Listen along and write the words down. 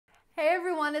Hey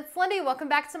everyone, it's Lindey. Welcome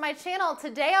back to my channel.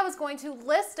 Today I was going to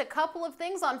list a couple of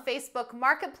things on Facebook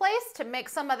Marketplace to make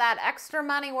some of that extra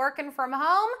money working from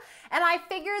home. And I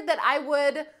figured that I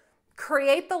would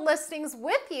create the listings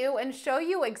with you and show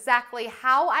you exactly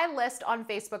how I list on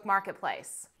Facebook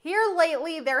Marketplace. Here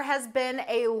lately, there has been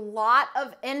a lot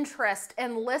of interest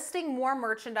in listing more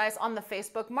merchandise on the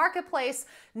Facebook Marketplace,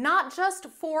 not just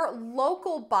for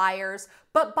local buyers,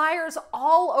 but buyers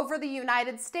all over the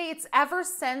United States ever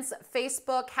since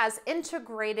Facebook has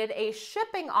integrated a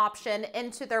shipping option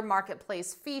into their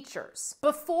marketplace features.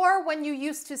 Before, when you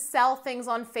used to sell things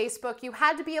on Facebook, you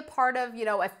had to be a part of,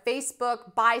 a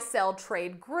Facebook buy, sell,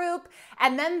 trade group,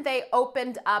 and then they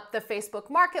opened up the Facebook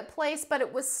Marketplace, but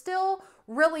it was still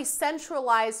really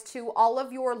centralized to all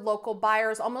of your local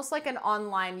buyers, almost like an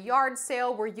online yard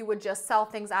sale where you would just sell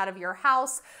things out of your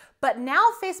house. But now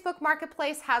Facebook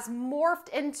Marketplace has morphed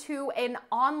into an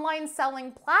online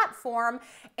selling platform,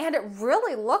 and it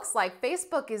really looks like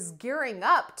Facebook is gearing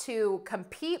up to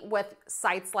compete with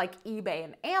sites like eBay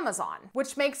and Amazon,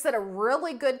 which makes it a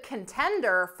really good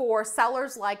contender for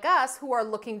sellers like us who are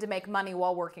looking to make money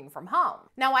while working from home.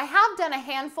 Now, I have done a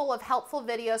handful of helpful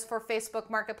videos for Facebook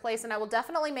Marketplace, and I will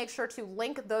definitely make sure to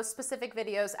link those specific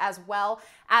videos as well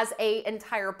as an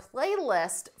entire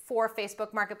playlist for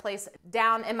Facebook Marketplace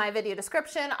down in my video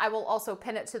description. I will also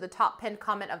pin it to the top pinned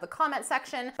comment of the comment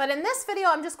section. But in this video,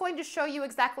 I'm just going to show you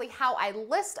exactly how I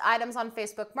list items on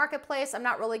Facebook Marketplace. I'm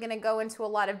not really going to go into a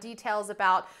lot of details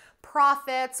about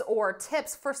profits or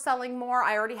tips for selling more.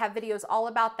 I already have videos all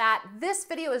about that. This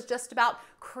video is just about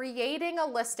creating a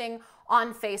listing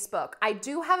on Facebook. I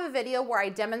do have a video where I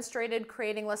demonstrated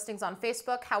creating listings on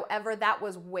Facebook. However, that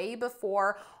was way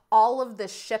before all of the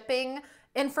shipping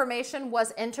information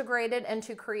was integrated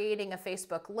into creating a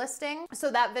Facebook listing.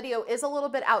 So that video is a little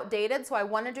bit outdated. So I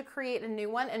wanted to create a new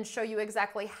one and show you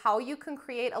exactly how you can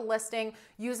create a listing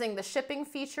using the shipping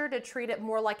feature to treat it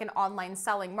more like an online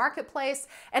selling marketplace,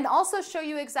 and also show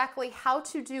you exactly how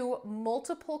to do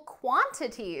multiple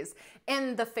quantities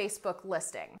in the Facebook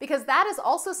listing, because that is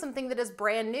also something that is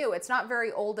brand new. It's not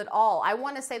very old at all. I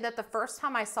want to say that the first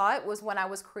time I saw it was when I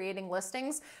was creating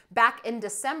listings back in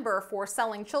December for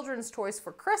selling children's toys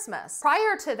for Christmas.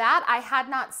 Prior to that, I had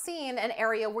not seen an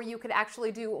area where you could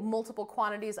actually do multiple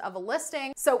quantities of a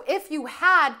listing. So if you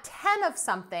had 10 of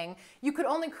something, you could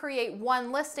only create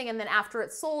one listing, and then after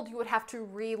it's sold, you would have to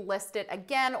relist it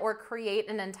again or create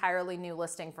an entirely new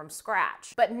listing from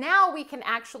scratch. But now we can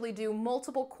actually do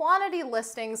multiple quantity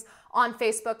listings on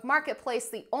Facebook Marketplace.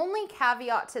 The only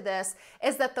caveat to this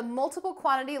is that the multiple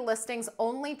quantity listings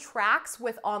only tracks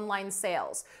with online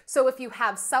sales. So if you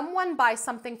have someone buy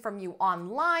something from you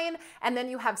online and then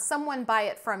you have someone buy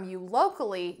it from you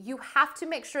locally, you have to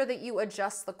make sure that you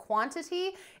adjust the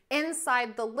quantity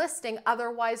inside the listing.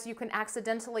 Otherwise, you can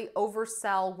accidentally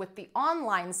oversell with the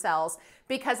online sales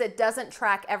because it doesn't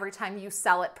track every time you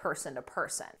sell it person to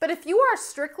person. But if you are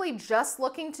strictly just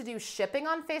looking to do shipping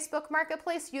on Facebook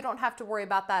Marketplace, you don't have to worry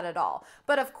about that at all.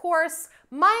 But of course,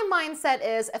 my mindset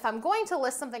is if I'm going to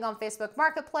list something on Facebook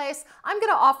Marketplace, I'm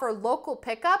going to offer local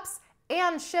pickups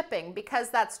and shipping, because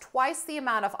that's twice the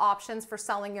amount of options for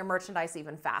selling your merchandise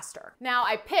even faster. Now,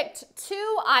 I picked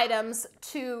 2 items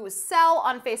to sell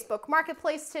on Facebook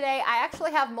Marketplace today. I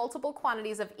actually have multiple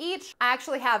quantities of each. I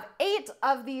actually have 8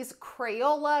 of these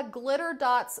Crayola Glitter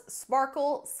Dots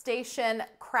Sparkle Station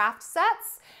craft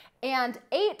sets and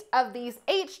 8 of these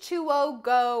H2O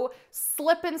Go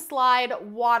slip and slide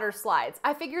water slides.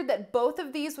 I figured that both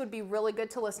of these would be really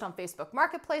good to list on Facebook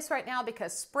Marketplace right now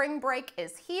because spring break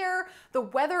is here, the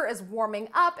weather is warming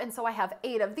up, and so I have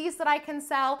 8 of these that I can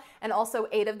sell and also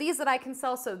 8 of these that I can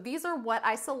sell. So these are what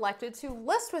I selected to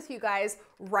list with you guys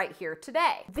right here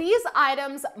today. These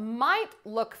items might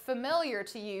look familiar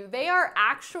to you. They are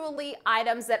actually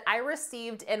items that I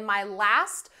received in my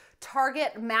last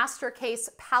Target Master Case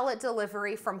pallet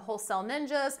delivery from Wholesale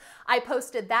Ninjas. I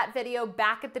posted that video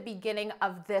back at the beginning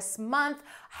of this month.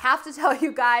 I have to tell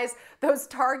you guys, those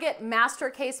Target Master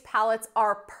Case pallets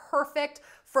are perfect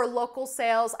for local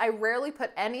sales. I rarely put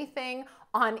anything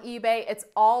on eBay. It's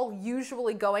all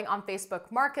usually going on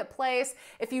Facebook Marketplace.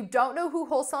 If you don't know who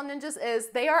Wholesale Ninjas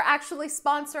is, they are actually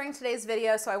sponsoring today's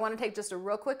video. So I want to take just a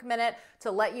real quick minute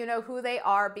to let you know who they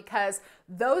are, because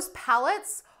those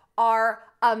pallets are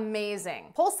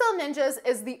amazing. Wholesale Ninjas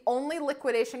is the only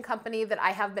liquidation company that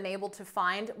I have been able to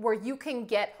find where you can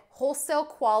get wholesale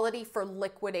quality for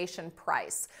liquidation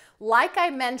price. Like I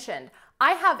mentioned,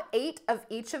 I have 8 of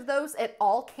each of those. It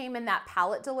all came in that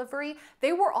pallet delivery.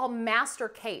 They were all master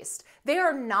cased. They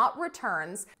are not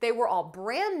returns. They were all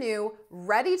brand new,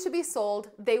 ready to be sold.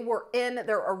 They were in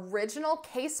their original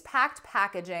case packed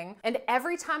packaging. And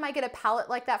every time I get a pallet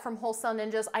like that from Wholesale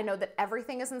Ninjas, I know that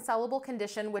everything is in sellable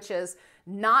condition, which is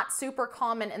not super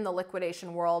common in the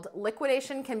liquidation world.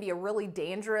 Liquidation can be a really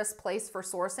dangerous place for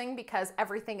sourcing because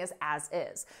everything is as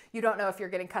is. You don't know if you're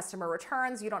getting customer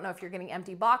returns. You don't know if you're getting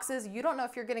empty boxes. You don't know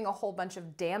if you're getting a whole bunch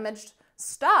of damaged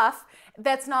stuff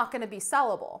that's not going to be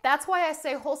sellable. That's why I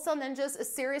say Wholesale Ninjas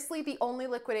is seriously the only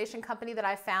liquidation company that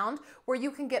I found where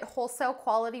you can get wholesale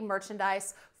quality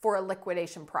merchandise for a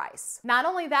liquidation price. Not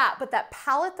only that, but that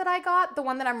pallet that I got, the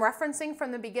one that I'm referencing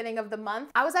from the beginning of the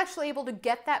month, I was actually able to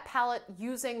get that pallet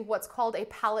using what's called a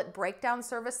pallet breakdown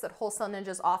service that Wholesale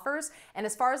Ninjas offers. And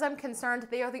as far as I'm concerned,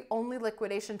 they are the only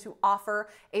liquidation to offer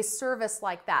a service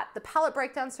like that. The pallet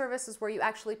breakdown service is where you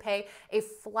actually pay a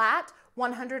flat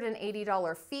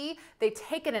 $180 fee. They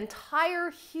take an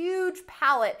entire huge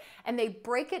pallet and they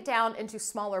break it down into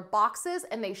smaller boxes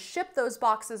and they ship those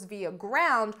boxes via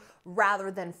ground rather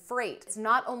than freight. It's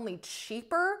not only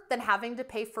cheaper than having to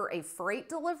pay for a freight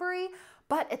delivery,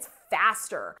 but it's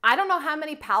faster. I don't know how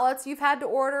many pallets you've had to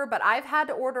order, but I've had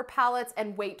to order pallets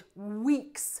and wait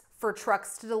weeks for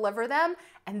trucks to deliver them,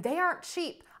 and they aren't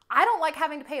cheap. I don't like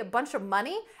having to pay a bunch of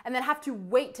money and then have to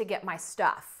wait to get my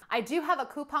stuff. I do have a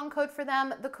coupon code for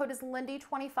them. The code is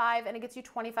Lindey25 and it gets you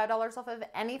 $25 off of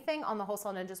anything on the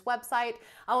Wholesale Ninjas website.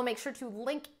 I will make sure to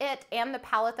link it and the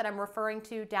pallet that I'm referring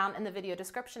to down in the video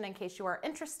description in case you are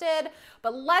interested.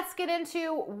 But let's get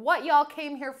into what y'all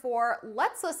came here for.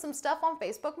 Let's list some stuff on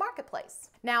Facebook Marketplace.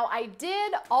 Now, I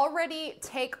did already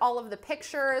take all of the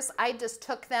pictures. I just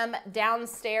took them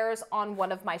downstairs on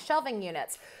one of my shelving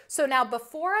units. So now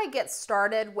before I get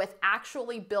started with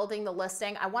actually building the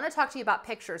listing, I want to talk to you about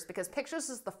pictures because pictures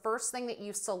is the first thing that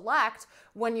you select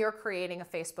when you're creating a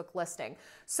Facebook listing.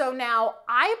 So now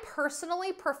I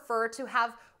personally prefer to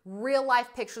have real life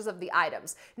pictures of the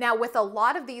items. Now with a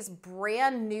lot of these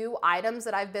brand new items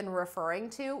that I've been referring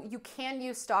to, you can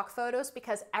use stock photos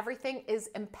because everything is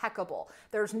impeccable.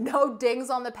 There's no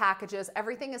dings on the packages.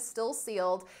 Everything is still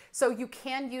sealed. So you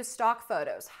can use stock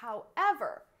photos.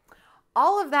 However,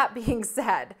 all of that being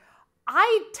said,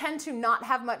 I tend to not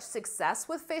have much success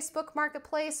with Facebook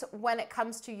Marketplace when it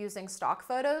comes to using stock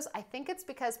photos. I think it's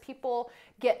because people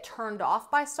get turned off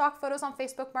by stock photos on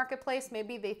Facebook Marketplace.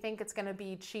 Maybe they think it's gonna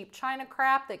be cheap China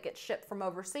crap that gets shipped from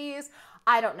overseas.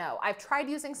 I don't know. I've tried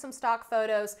using some stock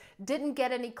photos, didn't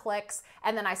get any clicks,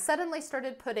 and then I suddenly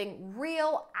started putting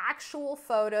real, actual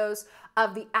photos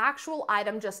of the actual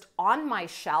item just on my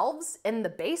shelves in the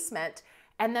basement,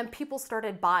 and then people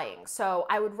started buying. So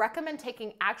I would recommend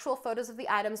taking actual photos of the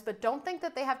items, but don't think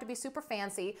that they have to be super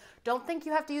fancy. Don't think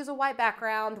you have to use a white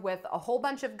background with a whole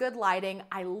bunch of good lighting.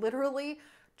 I literally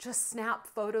just snap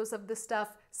photos of this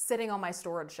stuff sitting on my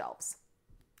storage shelves.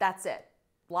 That's it.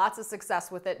 Lots of success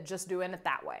with it, just doing it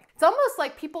that way. It's almost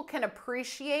like people can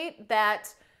appreciate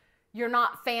that you're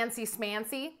not fancy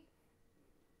smancy.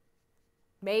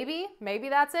 Maybe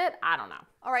that's it. I don't know.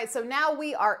 All right, so now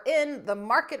we are in the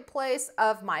marketplace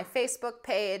of my Facebook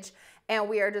page and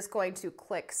we are just going to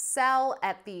click sell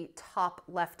at the top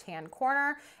left-hand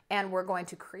corner and we're going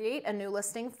to create a new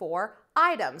listing for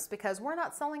items because we're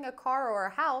not selling a car or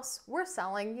a house. We're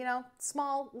selling, you know,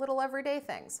 small little everyday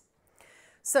things.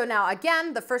 So now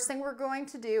again, the first thing we're going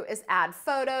to do is add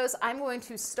photos. I'm going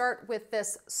to start with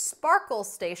this Sparkle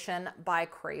Station by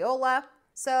Crayola.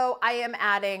 So I am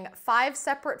adding 5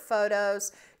 separate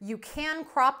photos. You can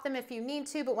crop them if you need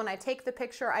to, but when I take the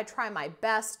picture, I try my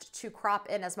best to crop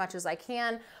in as much as I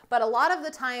can. But a lot of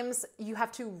the times you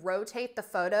have to rotate the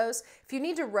photos. If you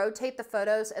need to rotate the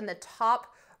photos in the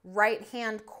top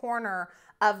right-hand corner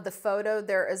of the photo,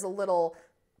 there is a little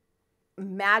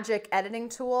magic editing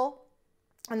tool.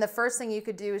 And the first thing you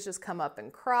could do is just come up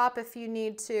and crop if you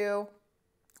need to,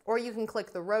 or you can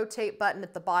click the rotate button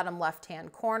at the bottom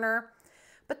left-hand corner.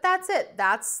 But that's it.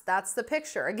 That's the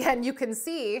picture. Again, you can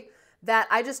see that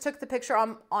I just took the picture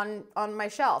on my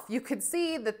shelf. You can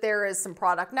see that there is some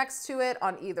product next to it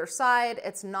on either side.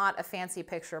 It's not a fancy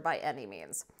picture by any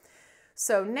means.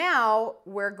 So now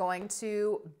we're going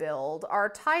to build our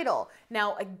title.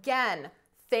 Now again,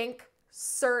 think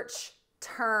search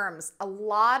terms. A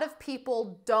lot of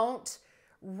people don't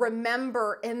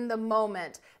remember in the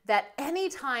moment that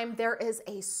anytime there is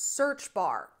a search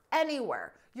bar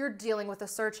anywhere, you're dealing with a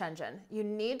search engine. You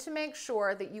need to make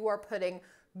sure that you are putting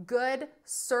good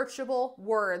searchable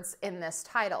words in this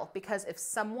title because if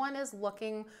someone is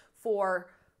looking for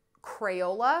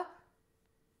Crayola,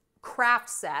 craft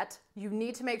set, you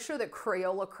need to make sure that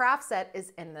Crayola craft set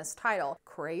is in this title.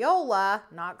 Crayola,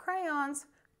 not crayons,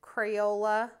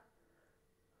 Crayola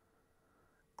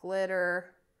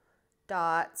glitter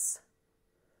dots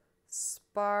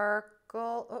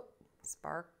sparkle, oh,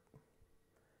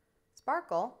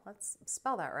 sparkle, let's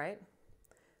spell that right,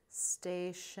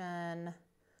 station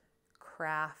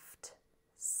craft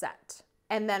set.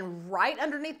 And then right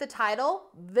underneath the title,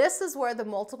 this is where the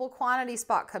multiple quantity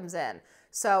spot comes in.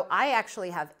 So I actually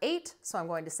have 8, so I'm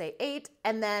going to say 8,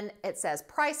 and then it says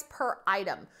price per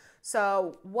item.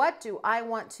 So what do I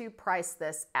want to price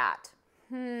this at?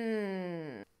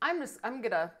 I'm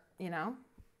gonna,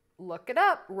 look it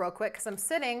up real quick because I'm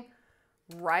sitting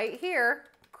right here.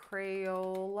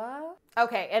 Crayola.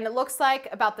 Okay, and it looks like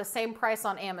about the same price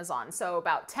on Amazon. So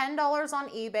about $10 on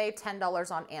eBay,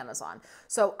 $10 on Amazon.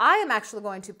 So I am actually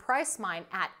going to price mine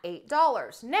at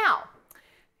 $8. Now,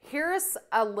 here's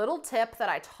a little tip that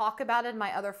I talk about in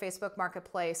my other Facebook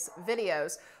Marketplace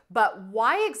videos, but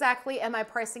why exactly am I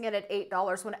pricing it at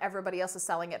 $8 when everybody else is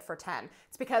selling it for $10?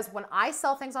 It's because when I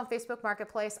sell things on Facebook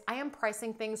Marketplace, I am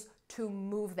pricing things to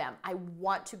move them. I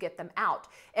want to get them out.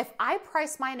 If I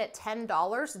price mine at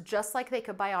 $10, just like they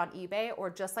could buy on eBay or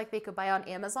just like they could buy on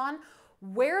Amazon,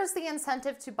 where is the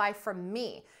incentive to buy from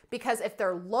me? Because if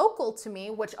they're local to me,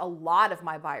 which a lot of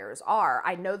my buyers are,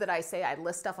 I know that I say I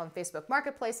list stuff on Facebook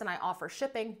Marketplace and I offer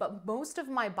shipping, but most of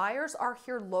my buyers are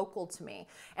here local to me.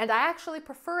 And I actually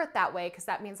prefer it that way because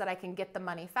that means that I can get the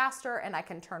money faster and I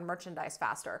can turn merchandise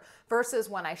faster. Versus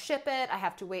when I ship it, I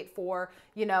have to wait for,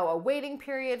 a waiting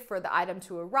period for the item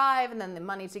to arrive and then the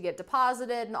money to get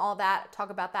deposited and all that.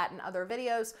 Talk about that in other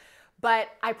videos. But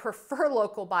I prefer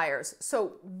local buyers.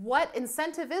 So what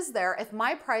incentive is there if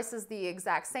my price is the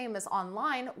exact same as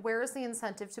online? Where is the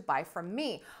incentive to buy from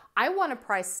me? I want to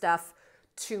price stuff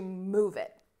to move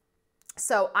it.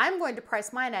 So I'm going to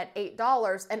price mine at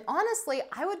 $8. And honestly,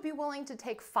 I would be willing to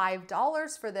take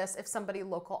 $5 for this if somebody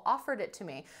local offered it to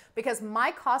me because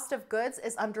my cost of goods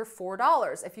is under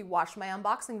 $4. If you watch my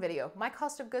unboxing video, my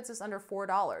cost of goods is under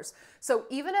 $4. So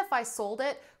even if I sold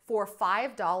it for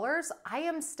 $5, I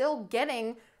am still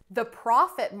getting the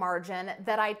profit margin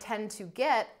that I tend to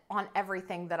get on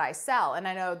everything that I sell. And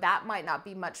I know that might not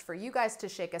be much for you guys to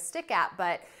shake a stick at,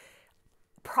 but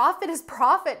profit is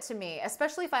profit to me,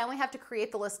 especially if I only have to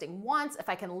create the listing once. If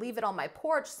I can leave it on my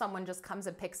porch, someone just comes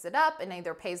and picks it up and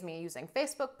either pays me using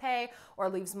Facebook Pay or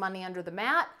leaves money under the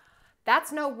mat.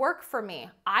 That's no work for me.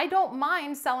 I don't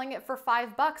mind selling it for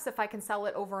 $5 if I can sell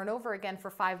it over and over again for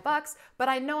 $5, but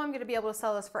I know I'm going to be able to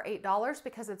sell this for $8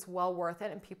 because it's well worth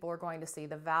it and people are going to see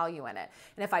the value in it.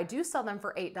 And if I do sell them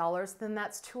for $8, then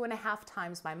that's 2.5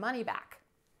 times my money back.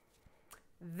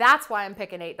 That's why I'm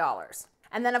picking $8.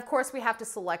 And then of course we have to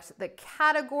select the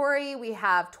category. We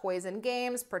have toys and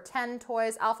games, pretend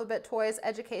toys, alphabet toys,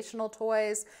 educational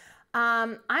toys.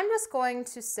 I'm just going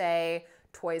to say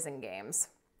toys and games.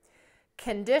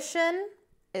 Condition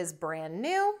is brand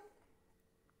new.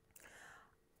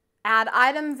 Add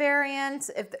item variant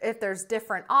if there's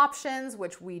different options,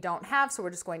 which we don't have, so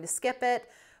we're just going to skip it.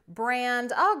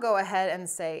 Brand, I'll go ahead and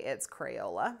say it's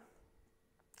Crayola.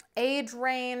 Age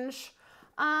range,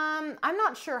 I'm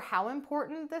not sure how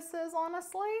important this is,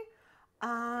 honestly.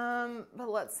 But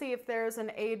let's see if there's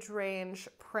an age range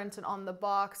printed on the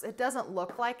box. It doesn't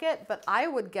look like it, but I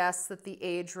would guess that the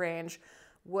age range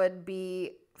would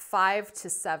be 5 to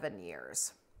 7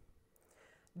 years.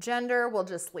 Gender, we'll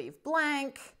just leave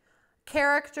blank.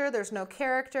 Character, there's no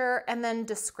character. And then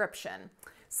description.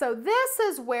 So this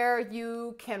is where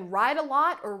you can write a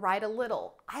lot or write a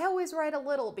little. I always write a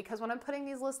little because when I'm putting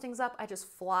these listings up, I just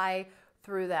fly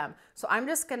through them. So I'm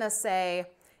just gonna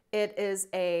say it is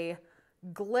a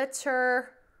glitter,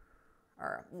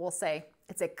 or we'll say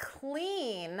it's a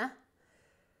clean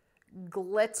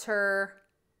glitter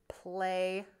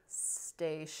PlayStation.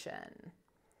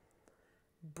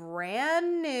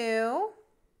 Brand new,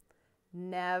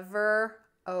 never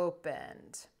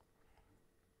opened.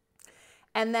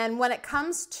 And then when it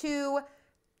comes to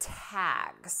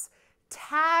tags,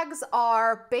 tags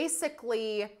are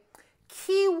basically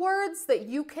keywords that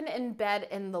you can embed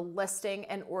in the listing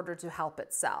in order to help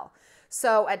it sell.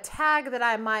 So a tag that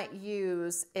I might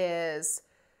use is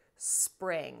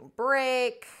spring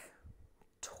break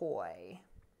toy,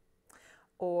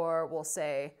 or we'll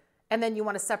say, and then you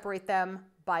want to separate them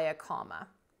by a comma.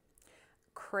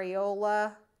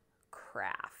 Crayola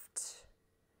craft.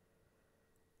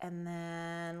 And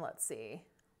then let's see,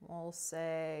 we'll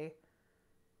say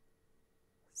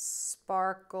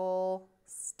sparkle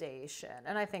station.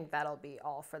 And I think that'll be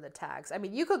all for the tags. I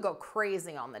mean, you could go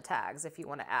crazy on the tags if you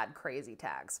want to add crazy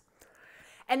tags.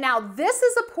 And now this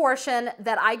is a portion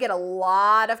that I get a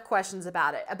lot of questions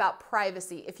about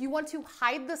privacy. If you want to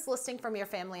hide this listing from your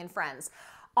family and friends,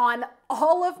 on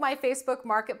all of my Facebook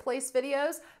Marketplace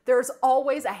videos, there's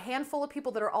always a handful of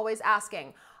people that are always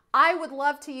asking, I would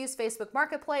love to use Facebook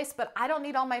Marketplace, but I don't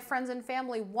need all my friends and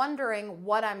family wondering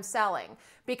what I'm selling.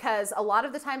 Because a lot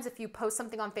of the times if you post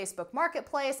something on Facebook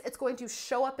Marketplace, it's going to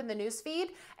show up in the newsfeed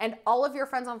and all of your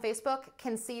friends on Facebook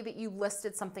can see that you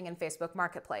listed something in Facebook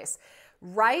Marketplace.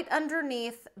 Right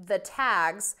underneath the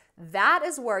tags, that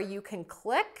is where you can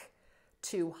click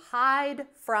to hide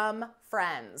from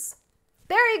friends.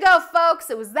 There you go, folks.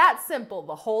 It was that simple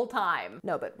the whole time.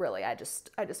 No, but really, I just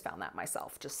found that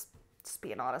myself. Just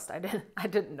being honest, I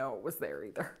didn't know it was there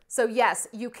either. So yes,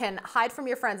 you can hide from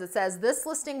your friends. It says this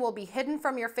listing will be hidden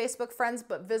from your Facebook friends,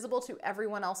 but visible to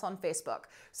everyone else on Facebook.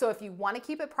 So if you want to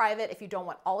keep it private, if you don't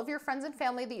want all of your friends and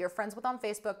family that you're friends with on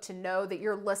Facebook to know that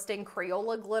you're listing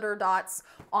Crayola glitter dots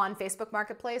on Facebook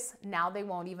Marketplace, now they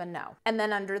won't even know. And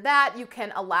then under that, you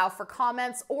can allow for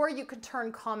comments or you can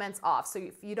turn comments off. So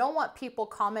if you don't want people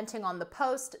commenting on the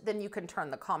post, then you can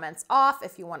turn the comments off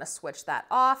if you want to switch that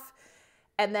off.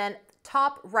 And then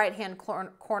top right-hand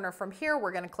corner from here,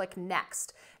 we're going to click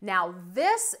next. Now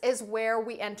this is where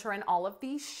we enter in all of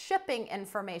the shipping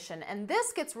information. And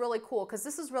this gets really cool because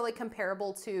this is really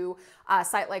comparable to a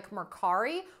site like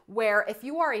Mercari, where if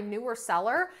you are a newer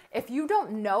seller, if you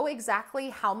don't know exactly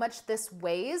how much this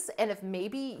weighs, and if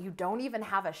maybe you don't even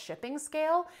have a shipping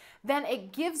scale, then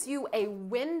it gives you a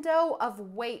window of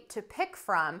weight to pick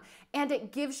from, and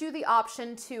it gives you the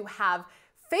option to have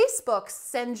Facebook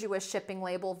sends you a shipping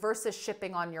label versus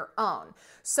shipping on your own.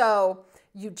 So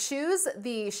you choose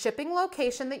the shipping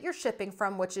location that you're shipping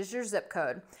from, which is your zip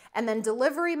code, and then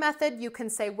delivery method, you can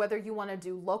say whether you want to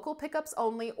do local pickups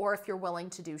only or if you're willing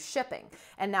to do shipping.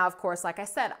 And now, of course, like I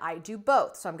said, I do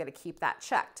both, so I'm going to keep that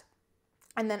checked.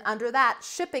 And then under that,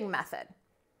 shipping method.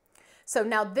 So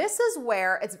now this is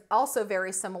where it's also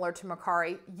very similar to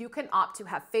Mercari. You can opt to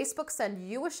have Facebook send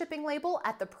you a shipping label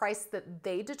at the price that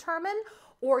they determine,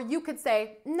 or you could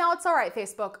say, no, it's all right,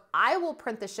 Facebook, I will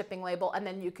print the shipping label, and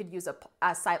then you could use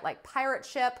a site like Pirate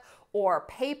Ship or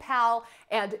PayPal,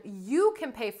 and you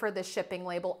can pay for the shipping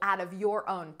label out of your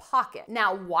own pocket.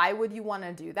 Now, why would you want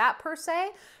to do that per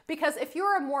se? Because if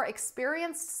you're a more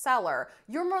experienced seller,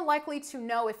 you're more likely to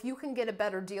know if you can get a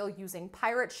better deal using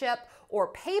Pirate Ship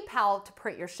or PayPal to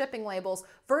print your shipping labels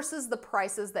versus the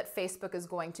prices that Facebook is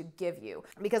going to give you.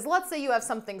 Because let's say you have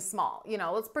something small,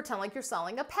 let's pretend like you're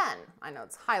selling a pen. I know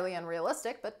it's highly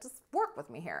unrealistic, but just work with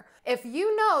me here. If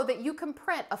you know that you can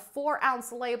print a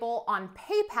 4-ounce label on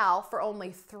PayPal for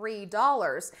only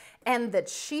 $3 and the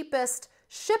cheapest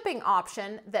shipping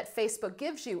option that Facebook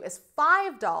gives you is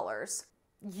 $5,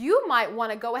 you might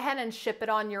want to go ahead and ship it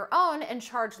on your own and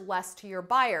charge less to your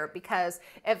buyer, because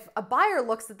if a buyer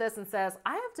looks at this and says,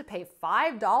 I have to pay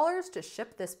 $5 to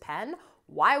ship this pen,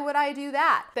 why would I do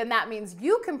that? Then that means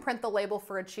you can print the label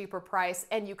for a cheaper price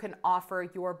and you can offer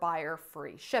your buyer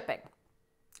free shipping.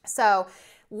 So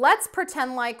let's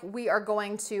pretend like we are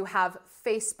going to have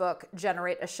Facebook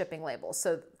generate a shipping label.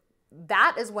 So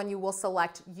that is when you will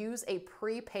select use a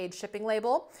prepaid shipping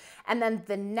label. And then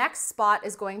the next spot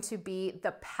is going to be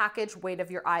the package weight of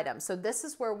your item. So this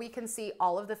is where we can see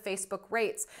all of the Facebook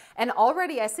rates. And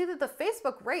already I see that the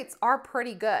Facebook rates are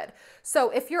pretty good. So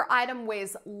if your item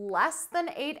weighs less than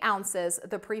 8 ounces,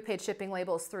 the prepaid shipping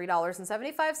label is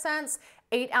 $3.75.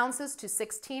 8 ounces to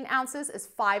 16 ounces is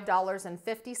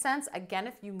 $5.50. Again,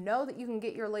 if you know that you can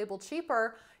get your label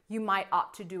cheaper, you might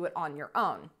opt to do it on your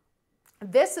own.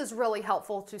 This is really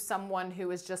helpful to someone who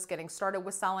is just getting started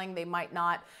with selling. They might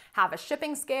not have a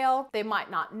shipping scale. They might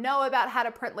not know about how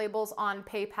to print labels on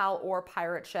PayPal or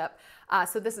Pirate Ship.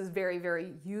 So this is very,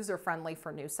 very user-friendly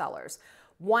for new sellers.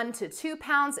 1 to 2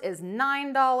 pounds is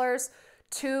 $9.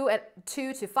 2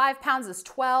 to 5 pounds is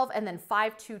 $12, and then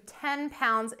 5 to 10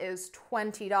 pounds is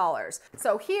 $20.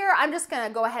 So here I'm just gonna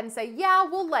go ahead and say, yeah,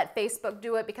 we'll let Facebook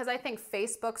do it, because I think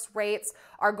Facebook's rates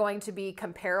are going to be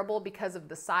comparable because of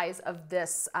the size of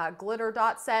this glitter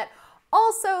dot set.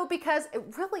 Also, because it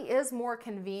really is more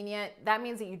convenient. That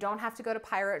means that you don't have to go to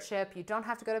Pirate Ship, you don't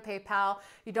have to go to PayPal,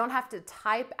 you don't have to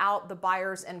type out the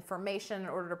buyer's information in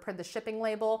order to print the shipping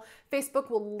label. Facebook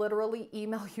will literally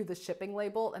email you the shipping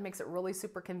label. It makes it really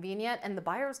super convenient, and the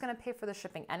buyer is gonna pay for the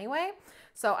shipping anyway.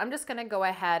 So I'm just gonna go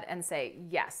ahead and say,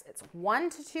 yes, it's 1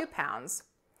 to 2 pounds.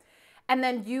 And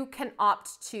then you can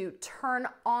opt to turn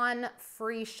on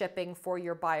free shipping for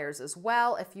your buyers as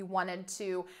well if you wanted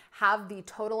to have the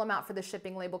total amount for the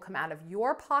shipping label come out of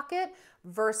your pocket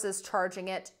versus charging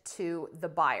it to the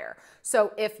buyer.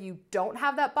 So if you don't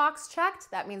have that box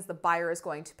checked, that means the buyer is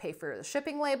going to pay for the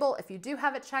shipping label. If you do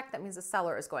have it checked, that means the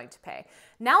seller is going to pay.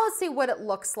 Now let's see what it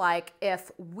looks like if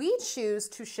we choose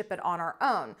to ship it on our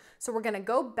own. So we're going to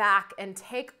go back and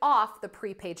take off the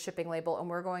prepaid shipping label, and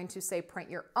we're going to say print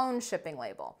your own shipping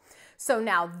label. So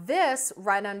now this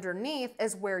right underneath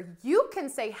is where you can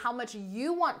say how much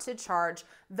you want to charge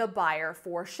the buyer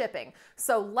for shipping.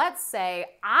 So let's say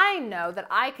I know that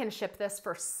I can ship this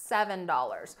for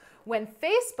 $7. When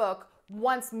Facebook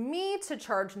wants me to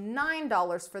charge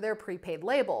 $9 for their prepaid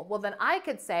label, well then I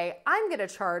could say I'm going to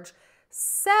charge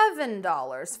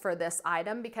 $7 for this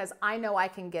item because I know I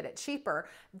can get it cheaper.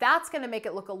 That's going to make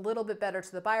it look a little bit better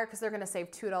to the buyer because they're going to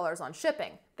save $2 on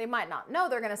shipping. They might not know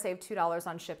they're going to save $2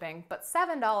 on shipping, but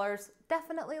 $7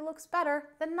 definitely looks better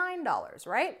than $9,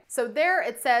 right? So there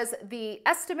it says the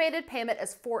estimated payment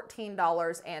is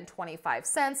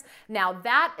 $14.25. Now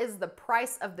that is the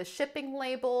price of the shipping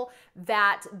label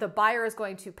that the buyer is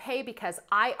going to pay because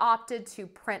I opted to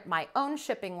print my own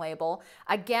shipping label.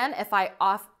 Again, if I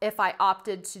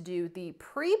opted to do the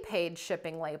prepaid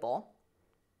shipping label,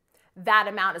 that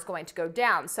amount is going to go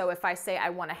down. So if I say I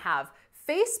want to have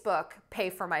Facebook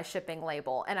pay for my shipping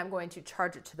label and I'm going to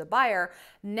charge it to the buyer,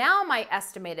 now my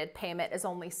estimated payment is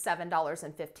only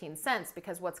 $7.15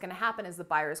 because what's going to happen is the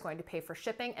buyer is going to pay for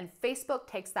shipping and Facebook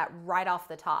takes that right off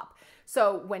the top.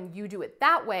 So when you do it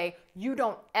that way, you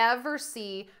don't ever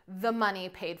see the money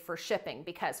paid for shipping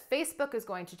because Facebook is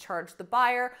going to charge the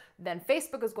buyer, then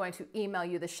Facebook is going to email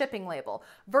you the shipping label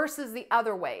versus the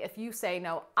other way. If you say,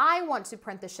 no, I want to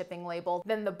print the shipping label,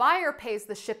 then the buyer pays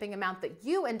the shipping amount that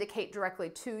you indicate directly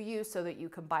to you so that you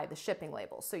can buy the shipping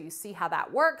label. So you see how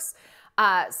that works.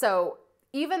 So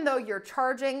even though you're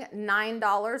charging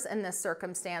 $9 in this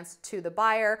circumstance to the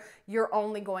buyer, you're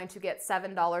only going to get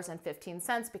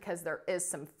 $7.15 because there is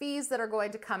some fees that are going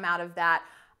to come out of that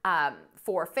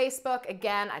for Facebook.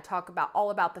 Again, I talk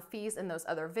all about the fees in those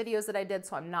other videos that I did,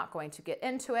 so I'm not going to get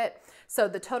into it. So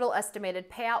the total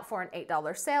estimated payout for an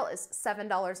 $8 sale is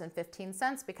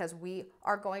 $7.15 because we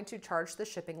are going to charge the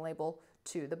shipping label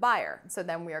to the buyer. So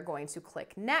then we are going to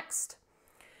click next.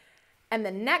 And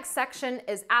the next section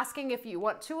is asking if you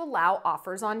want to allow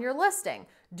offers on your listing.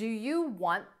 Do you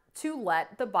want to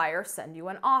let the buyer send you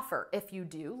an offer? If you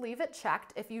do, leave it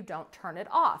checked. If you don't, turn it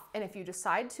off. And if you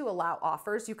decide to allow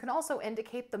offers, you can also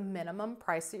indicate the minimum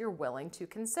price that you're willing to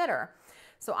consider.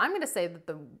 So I'm going to say that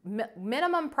the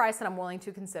minimum price that I'm willing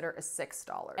to consider is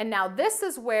 $6. And now this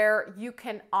is where you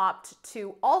can opt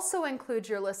to also include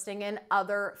your listing in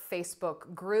other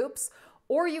Facebook groups,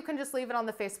 or you can just leave it on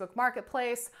the Facebook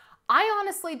Marketplace. I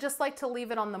honestly just like to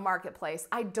leave it on the marketplace.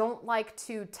 I don't like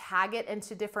to tag it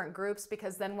into different groups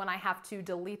because then when I have to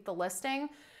delete the listing,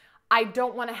 I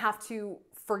don't want to have to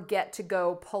forget to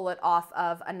go pull it off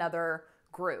of another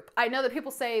group. I know that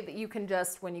people say that you can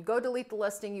just, when you go delete the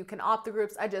listing, you can opt the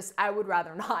groups. I would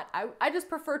rather not. I just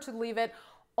prefer to leave it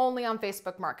only on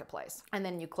Facebook Marketplace. And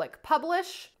then you click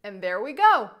publish and there we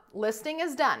go. Listing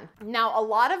is done. Now, a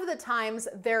lot of the times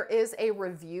there is a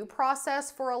review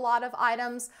process for a lot of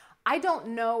items. I don't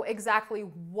know exactly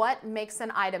what makes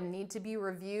an item need to be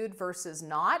reviewed versus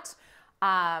not.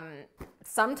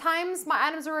 Sometimes my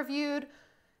items are reviewed.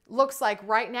 Looks like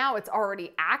right now it's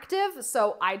already active,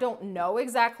 so I don't know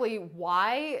exactly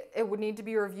why it would need to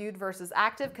be reviewed versus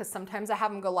active because sometimes I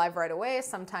have them go live right away,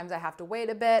 sometimes I have to wait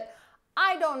a bit.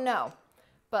 I don't know,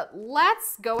 but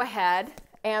let's go ahead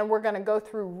and we're gonna go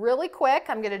through really quick.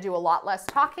 I'm gonna do a lot less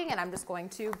talking and I'm just going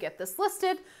to get this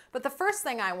listed. But the first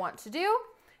thing I want to do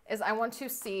is I want to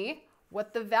see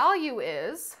what the value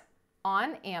is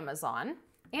on Amazon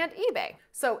and eBay.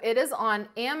 So it is on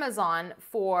Amazon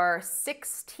for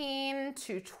 16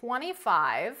 to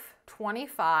 25.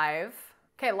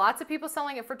 Okay, lots of people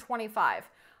selling it for 25.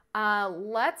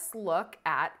 Let's look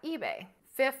at eBay.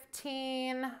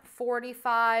 15,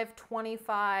 45,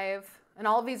 25, and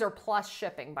all of these are plus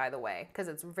shipping, by the way, because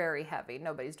it's very heavy.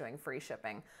 Nobody's doing free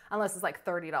shipping unless it's like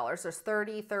 $30. There's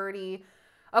 30, 30.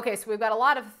 Okay, so we've got a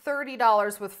lot of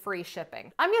 $30 with free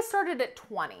shipping. I'm gonna start it at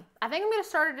 20. I think I'm gonna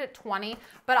start it at 20,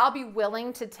 but I'll be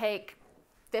willing to take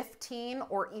 15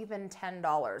 or even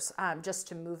 $10 just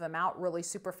to move them out really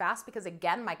super fast because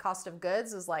again, my cost of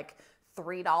goods is like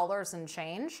 $3 and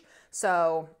change.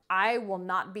 So I will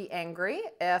not be angry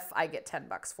if I get 10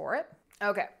 bucks for it.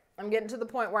 Okay. I'm getting to the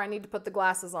point where I need to put the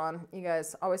glasses on. You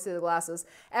guys always see the glasses.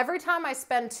 Every time I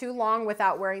spend too long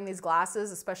without wearing these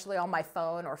glasses, especially on my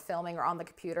phone or filming or on the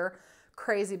computer,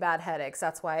 crazy bad headaches.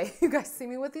 That's why you guys see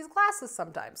me with these glasses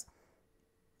sometimes.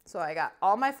 So I got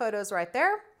all my photos right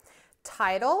there.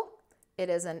 Title, it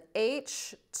is an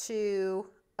H2O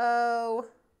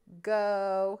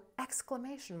go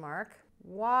exclamation mark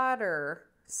water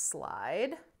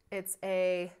slide. It's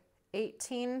a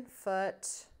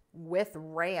 18-foot with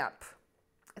ramp.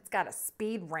 It's got a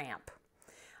speed ramp.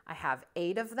 I have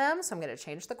 8 of them, so I'm going to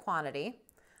change the quantity.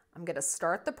 I'm going to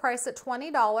start the price at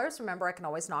 $20. Remember, I can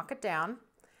always knock it down.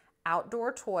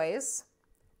 Outdoor toys.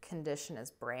 Condition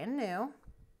is brand new.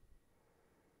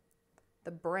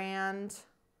 The brand,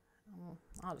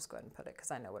 I'll just go ahead and put it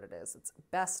because I know what it is. It's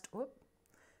best, whoop,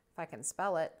 if I can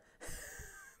spell it,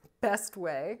 Best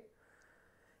Way.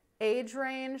 Age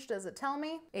range, does it tell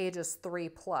me? Age is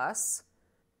 3+.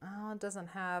 Oh, it doesn't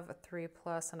have a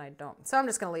 3+, and I don't. So I'm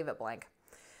just going to leave it blank.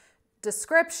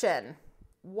 Description,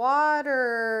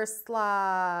 water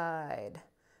slide,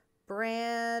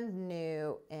 brand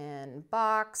new in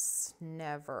box,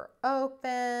 never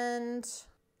opened,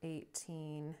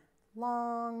 18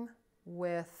 long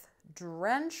with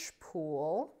drench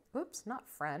pool. Oops, not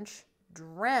French.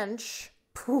 Drench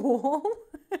pool.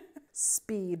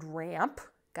 Speed ramp.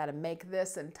 Got to make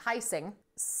this enticing.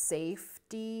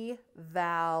 Safety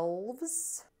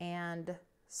valves and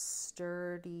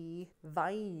sturdy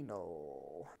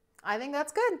vinyl. I think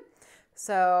that's good.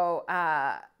 So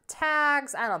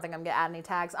tags, I don't think I'm gonna add any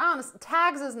tags. Honestly,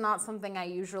 tags is not something I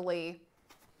usually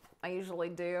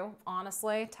do,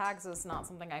 honestly. Tags is not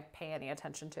something I pay any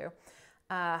attention to.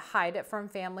 Hide it from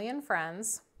family and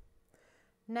friends.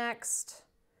 Next,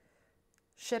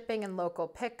 shipping and local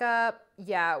pickup.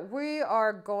 Yeah, we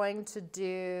are going to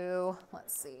do,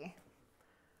 let's see.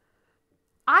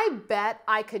 I bet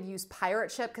I could use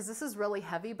pirate ship because this is really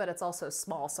heavy, but it's also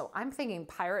small. So I'm thinking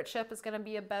pirate ship is gonna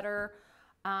be a better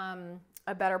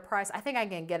price. I think I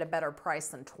can get a better price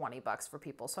than 20 bucks for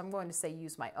people. So I'm going to say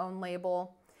use my own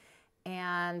label.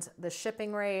 And the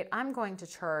shipping rate, I'm going to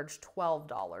charge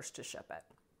 $12 to ship it.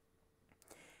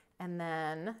 And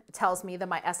then it tells me that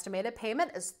my estimated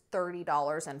payment is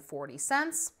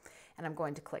 $30.40. And I'm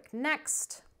going to click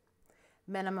next.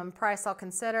 Minimum price I'll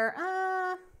consider,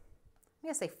 I'm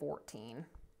gonna say 14.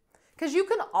 Because you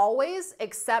can always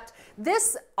accept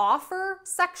this offer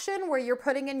section where you're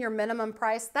putting in your minimum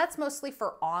price. That's mostly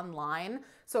for online.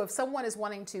 So if someone is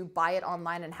wanting to buy it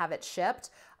online and have it shipped,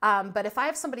 but if I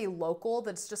have somebody local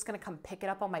that's just gonna come pick it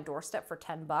up on my doorstep for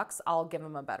 10 bucks, I'll give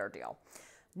them a better deal.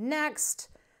 Next,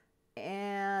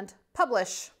 and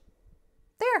publish.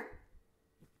 There.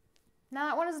 Now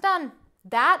that one is done.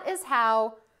 That is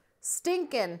how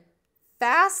stinking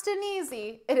fast and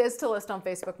easy it is to list on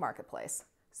Facebook Marketplace.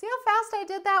 See how fast I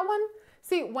did that one?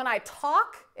 See, when I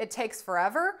talk, it takes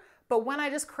forever, but when I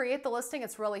just create the listing,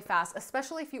 it's really fast,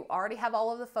 especially if you already have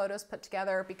all of the photos put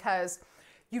together, because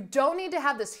you don't need to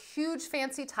have this huge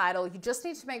fancy title. You just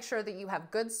need to make sure that you have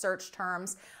good search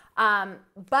terms,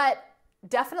 but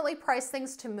definitely price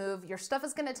things to move. Your stuff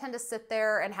is gonna tend to sit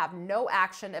there and have no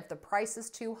action if the price is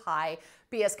too high.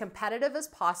 Be as competitive as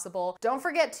possible. Don't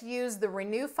forget to use the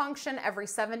renew function every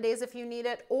 7 days if you need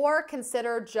it, or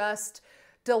consider just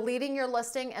deleting your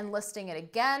listing and listing it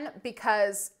again,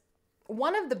 because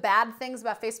one of the bad things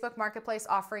about Facebook Marketplace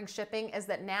offering shipping is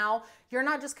that now you're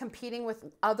not just competing with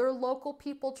other local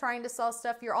people trying to sell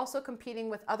stuff, you're also competing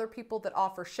with other people that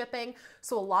offer shipping.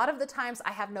 So a lot of the times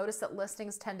I have noticed that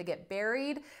listings tend to get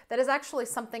buried. That is actually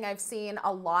something I've seen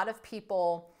a lot of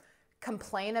people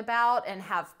complain about and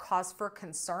have cause for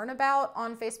concern about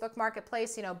on Facebook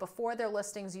Marketplace. You know, before their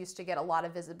listings used to get a lot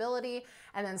of visibility,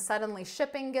 and then suddenly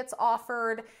shipping gets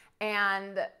offered,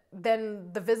 and then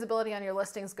the visibility on your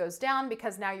listings goes down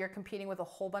because now you're competing with a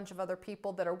whole bunch of other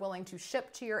people that are willing to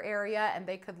ship to your area, and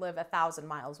they could live 1,000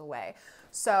 miles away.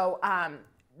 So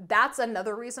that's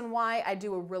another reason why I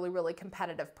do a really, really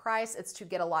competitive price. It's to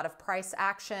get a lot of price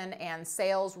action and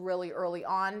sales really early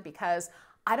on, because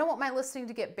I don't want my listing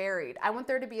to get buried. I want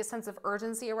there to be a sense of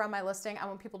urgency around my listing. I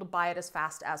want people to buy it as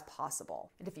fast as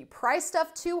possible. And if you price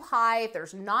stuff too high,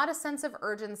 there's not a sense of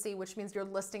urgency, which means your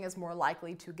listing is more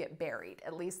likely to get buried.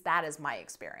 At least that is my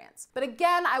experience. But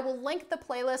again, I will link the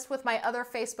playlist with my other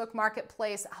Facebook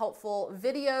Marketplace helpful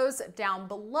videos down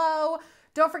below.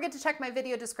 Don't forget to check my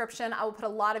video description. I will put a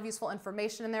lot of useful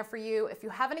information in there for you. If you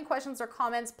have any questions or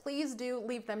comments, please do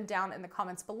leave them down in the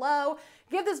comments below.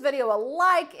 Give this video a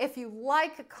like if you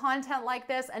like content like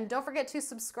this, and don't forget to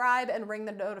subscribe and ring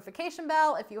the notification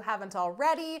bell if you haven't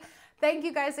already. Thank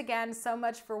you guys again so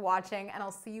much for watching, and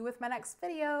I'll see you with my next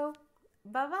video.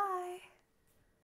 Bye-bye.